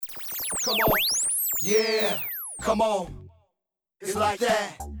Come on. Yeah. Come on. It's like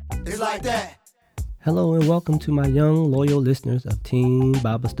that. It's like that. Hello and welcome to my young, loyal listeners of Teen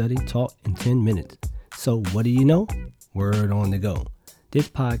Bible Study taught in 10 minutes. So what do you know? Word on the go. This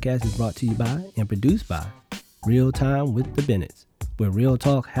podcast is brought to you by and produced by Real Time with the Bennetts, where real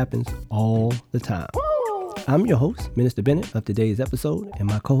talk happens all the time. I'm your host, Minister Bennett, of today's episode, and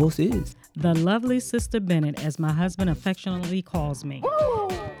my co-host is the lovely Sister Bennett, as my husband affectionately calls me.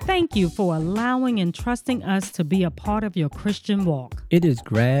 Thank you for allowing and trusting us to be a part of your Christian walk. It is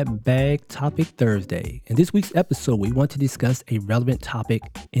Grab Bag Topic Thursday. In this week's episode, we want to discuss a relevant topic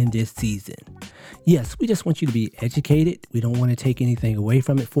in this season. Yes, we just want you to be educated. We don't want to take anything away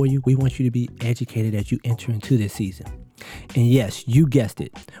from it for you. We want you to be educated as you enter into this season. And yes, you guessed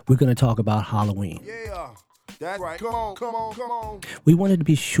it. We're going to talk about Halloween. Yeah. That's right. Come on. We wanted to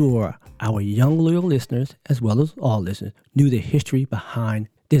be sure our young, loyal listeners, as well as all listeners, knew the history behind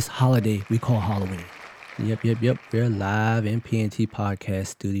this holiday we call Halloween. Yep. We're live in PNT Podcast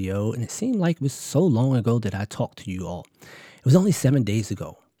Studio, and it seemed like it was so long ago that I talked to you all. It was only 7 days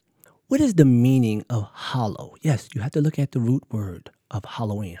ago. What is the meaning of hallow? Yes, you have to look at the root word of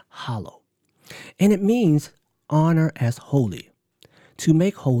Halloween, hallow. And it means honor as holy, to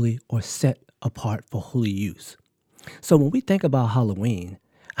make holy or set apart for holy use. So when we think about Halloween,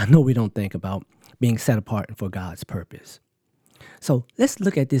 I know we don't think about being set apart for God's purpose. So let's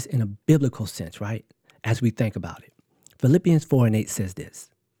look at this in a biblical sense, right? As we think about it. Philippians 4:8 says this: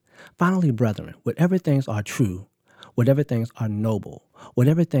 "Finally, brethren, whatever things are true, whatever things are noble,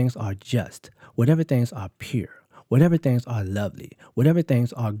 whatever things are just, whatever things are pure, whatever things are lovely, whatever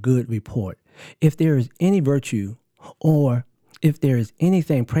things are good report, if there is any virtue or if there is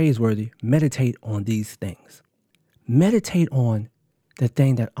anything praiseworthy, meditate on these things." Meditate on the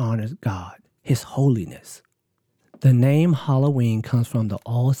thing that honors God, His holiness. The name Halloween comes from the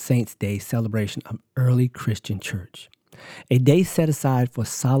All Saints' Day celebration of early Christian church, a day set aside for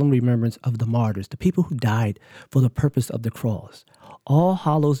solemn remembrance of the martyrs, the people who died for the purpose of the cross. All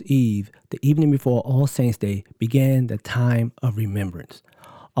Hallows Eve, the evening before All Saints' Day, began the time of remembrance.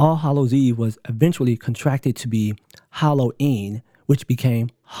 All Hallows Eve was eventually contracted to be Halloween, which became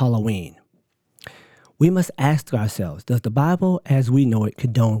Halloween. We must ask ourselves, does the Bible as we know it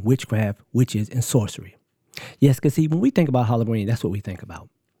condone witchcraft, witches, and sorcery? Yes, because see, when we think about Halloween, that's what we think about.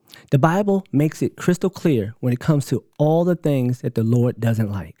 The Bible makes it crystal clear when it comes to all the things that the Lord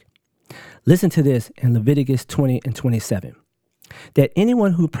doesn't like. Listen to this in Leviticus 20:27. That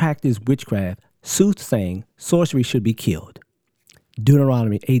anyone who practiced witchcraft, soothsaying, sorcery should be killed.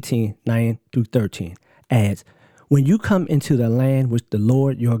 Deuteronomy 18:9-13 adds, "When you come into the land which the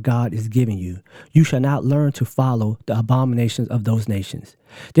Lord your God is giving you, you shall not learn to follow the abominations of those nations.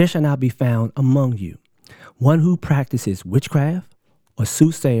 There shall not be found among you one who practices witchcraft or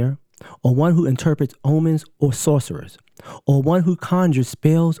soothsayer, or one who interprets omens or sorcerers, or one who conjures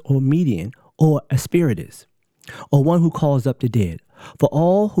spells or medium or a spiritist, or one who calls up the dead. For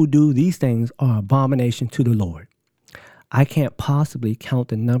all who do these things are abomination to the Lord." I can't possibly count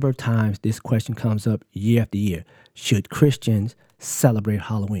the number of times this question comes up year after year. Should Christians celebrate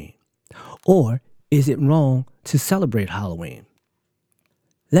Halloween? Or is it wrong to celebrate Halloween?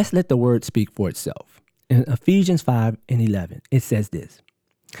 Let's let the word speak for itself. In Ephesians 5:11, it says this: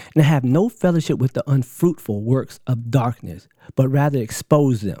 "And have no fellowship with the unfruitful works of darkness, but rather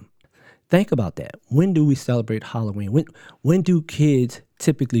expose them." Think about that. When do we celebrate Halloween? When do kids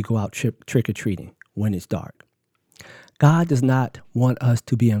typically go out trick-or-treating? When it's dark. God does not want us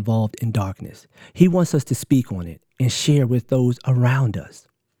to be involved in darkness. He wants us to speak on it and share with those around us.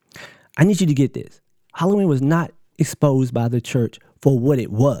 I need you to get this. Halloween was not exposed by the church for what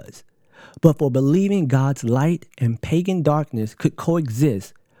it was, but for believing God's light and pagan darkness could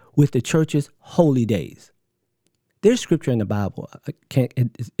coexist with the church's holy days. There's scripture in the Bible.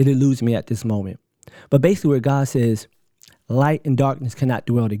 It eludes me at this moment. But basically where God says light and darkness cannot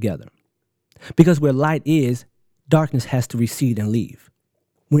dwell together. Because where light is, darkness has to recede and leave.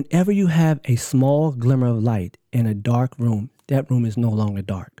 Whenever you have a small glimmer of light in a dark room, that room is no longer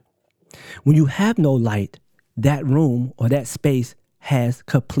dark. When you have no light, that room or that space has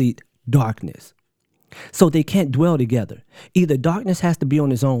complete darkness. So they can't dwell together. Either darkness has to be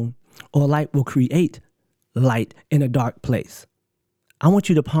on its own, or light will create light in a dark place. I want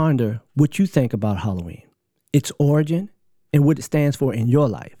you to ponder what you think about Halloween, its origin, and what it stands for in your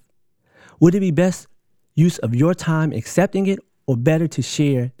life. Would it be best use of your time accepting it, or better to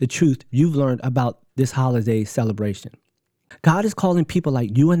share the truth you've learned about this holiday celebration? God is calling people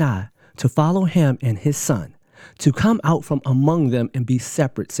like you and I to follow Him and His Son, to come out from among them and be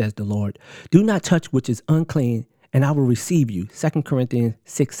separate, says the Lord. Do not touch which is unclean, and I will receive you. 2 Corinthians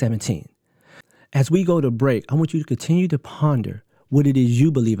 6:17. As we go to break, I want you to continue to ponder what it is you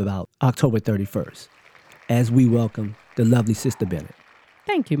believe about October 31st as we welcome the lovely Sister Bennett.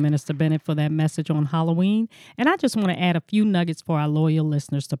 Thank you, Minister Bennett, for that message on Halloween. And I just want to add a few nuggets for our loyal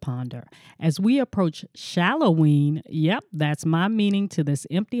listeners to ponder. As we approach Shalloween, yep, that's my meaning to this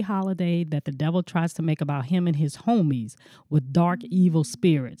empty holiday that the devil tries to make about him and his homies with dark, evil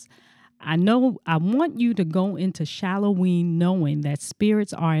spirits. I want you to go into Shalloween knowing that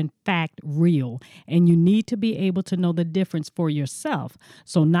spirits are in fact real, and you need to be able to know the difference for yourself.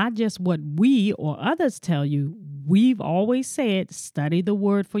 So not just what we or others tell you, we've always said, study the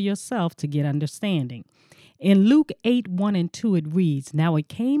word for yourself to get understanding. In Luke 8:1-2, it reads, "Now it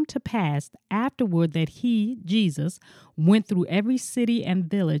came to pass afterward that he, Jesus, went through every city and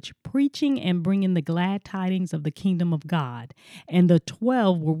village, preaching and bringing the glad tidings of the kingdom of God. And the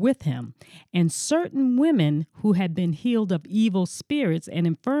 12 were with him. And certain women who had been healed of evil spirits and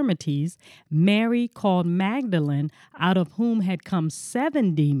infirmities, Mary called Magdalene, out of whom had come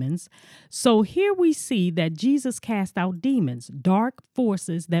 7 demons." So here we see that Jesus cast out demons, dark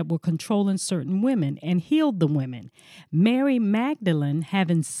forces that were controlling certain women, and healed the women. Mary Magdalene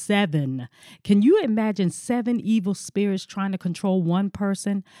having 7. Can you imagine 7 evil spirits trying to control one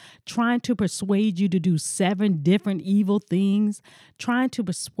person, trying to persuade you to do 7 different evil things, trying to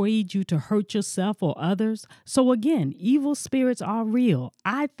persuade you to hurt yourself or others? So again, evil spirits are real.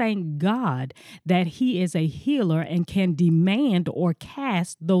 I thank God that he is a healer and can demand or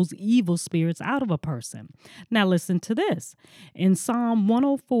cast those evil spirits out of a person. Now listen to this. In Psalm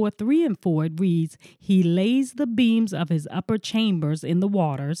 104:3-4, it reads, "He lays the beams of his upper chambers in the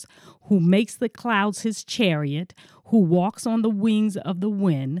waters, who makes the clouds his chariot, who walks on the wings of the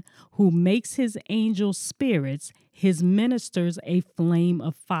wind, who makes his angels spirits, his ministers a flame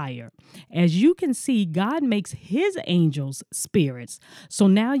of fire." As you can see, God makes his angels spirits. So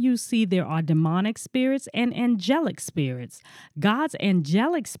now you see there are demonic spirits and angelic spirits. God's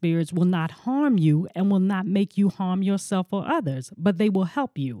angelic spirits will not harm you and will not make you harm yourself or others, but they will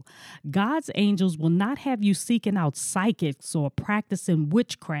help you. God's angels will not have you seeking out psychics or practicing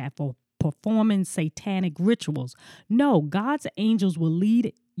witchcraft or performing satanic rituals. No, God's angels will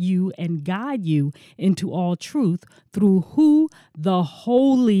lead you and guide you into all truth through who? The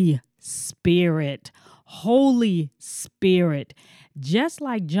Holy Spirit. Holy Spirit. Just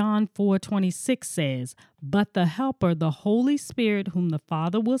like John 4:26 says, "But the Helper, the Holy Spirit, whom the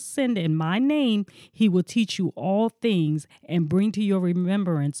Father will send in my name, he will teach you all things and bring to your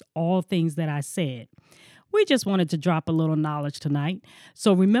remembrance all things that I said." We just wanted to drop a little knowledge tonight.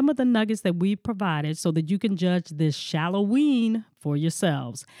 So remember the nuggets that we've provided so that you can judge this Shalloween for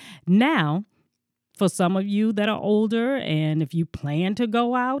yourselves. Now, for some of you that are older, and if you plan to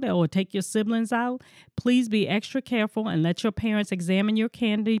go out or take your siblings out, please be extra careful and let your parents examine your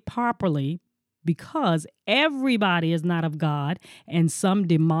candy properly, because everybody is not of God, and some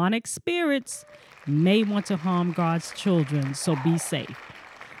demonic spirits may want to harm God's children, so be safe.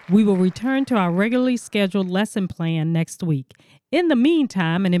 We will return to our regularly scheduled lesson plan next week. In the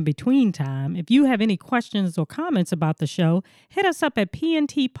meantime and in between time, if you have any questions or comments about the show, hit us up at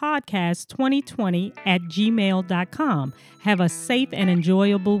pntpodcast2020@gmail.com. Have a safe and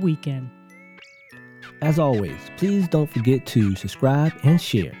enjoyable weekend. As always, please don't forget to subscribe and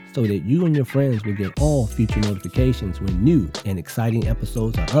share so that you and your friends will get all future notifications when new and exciting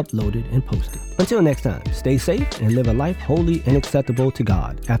episodes are uploaded and posted. Until next time, stay safe and live a life holy and acceptable to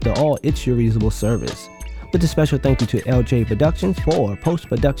God. After all, it's your reasonable service. With a special thank you to LJ Productions for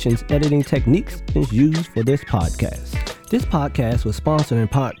post-production's editing techniques used for this podcast. This podcast was sponsored in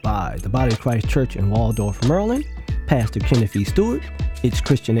part by the Body of Christ Church in Waldorf, Maryland, Pastor Kenneth E. Stewart, its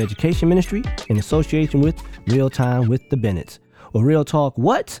Christian Education Ministry, in association with Real Time with the Bennetts. Well, real talk,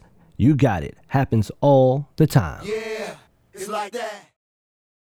 what? You got it. Happens all the time. Yeah, it's like that.